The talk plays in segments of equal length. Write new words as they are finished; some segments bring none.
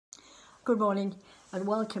Good morning and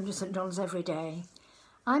welcome to St John's Every Day.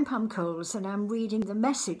 I'm Pam Coles and I'm reading the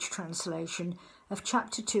Message translation of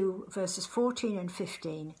chapter 2 verses 14 and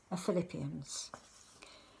 15 of Philippians.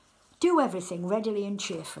 Do everything readily and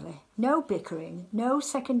cheerfully, no bickering, no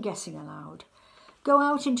second guessing allowed. Go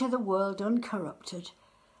out into the world uncorrupted,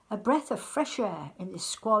 a breath of fresh air in this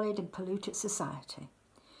squalid and polluted society.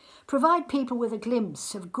 Provide people with a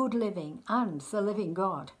glimpse of good living and the living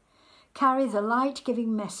God. Carry the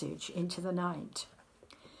light-giving message into the night.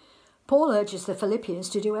 Paul urges the Philippians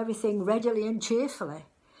to do everything readily and cheerfully.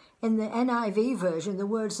 In the NIV version, the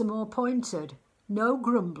words are more pointed: no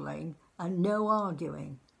grumbling and no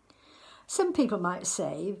arguing. Some people might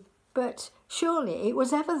say, but surely it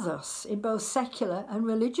was ever thus in both secular and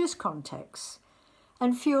religious contexts.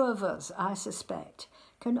 And few of us, I suspect,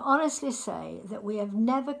 can honestly say that we have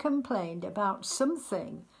never complained about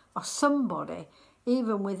something or somebody,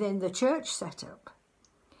 even within the church setup.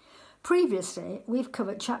 Previously, we've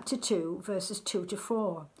covered chapter 2, verses 2 to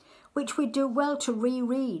 4, which we do well to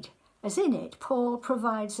reread, as in it Paul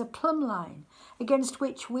provides a plumb line against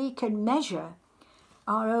which we can measure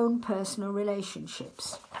our own personal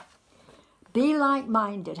relationships. Be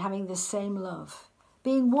like-minded, having the same love,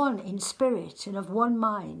 being one in spirit and of one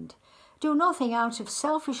mind. Do nothing out of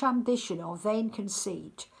selfish ambition or vain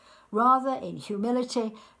conceit. Rather, in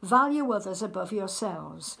humility, value others above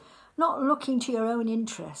yourselves, not looking to your own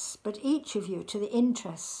interests, but each of you to the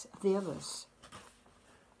interests of the others.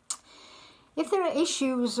 If there are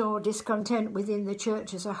issues or discontent within the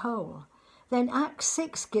church as a whole, then Acts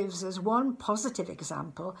 6 gives us one positive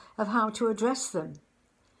example of how to address them.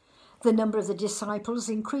 The number of the disciples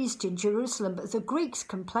increased in Jerusalem, but the Greeks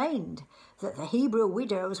complained that the Hebrew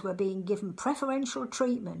widows were being given preferential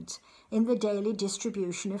treatment in the daily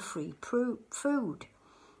distribution of free food.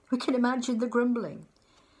 We can imagine the grumbling.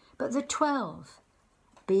 But the 12,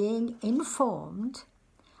 being informed,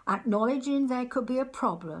 acknowledging there could be a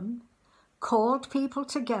problem, called people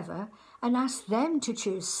together and asked them to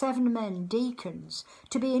choose 7 men deacons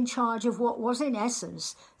to be in charge of what was in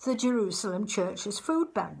essence the Jerusalem church's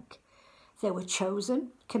food bank. They were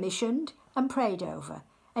chosen, commissioned and prayed over,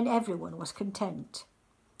 and everyone was content.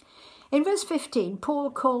 In verse 15, Paul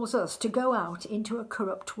calls us to go out into a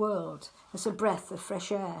corrupt world as a breath of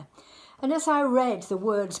fresh air. And as I read the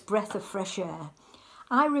words breath of fresh air,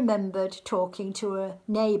 I remembered talking to a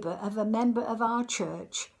neighbour of a member of our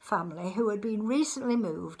church family who had been recently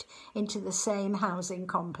moved into the same housing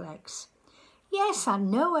complex. Yes, I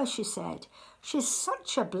know her, she said. She's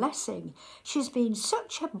such a blessing. She's been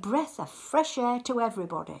such a breath of fresh air to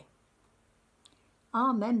everybody.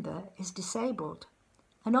 Our member is disabled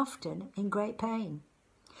and often in great pain.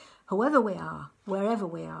 Whoever we are, wherever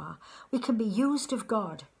we are, we can be used of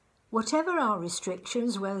God, whatever our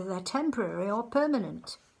restrictions, whether they're temporary or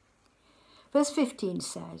permanent. Verse 15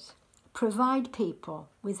 says, provide people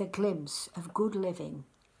with a glimpse of good living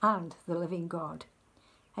and the living God.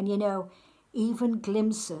 And you know, even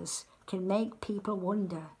glimpses can make people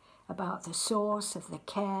wonder about the source of the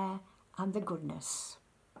care and the goodness.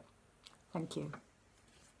 Thank you.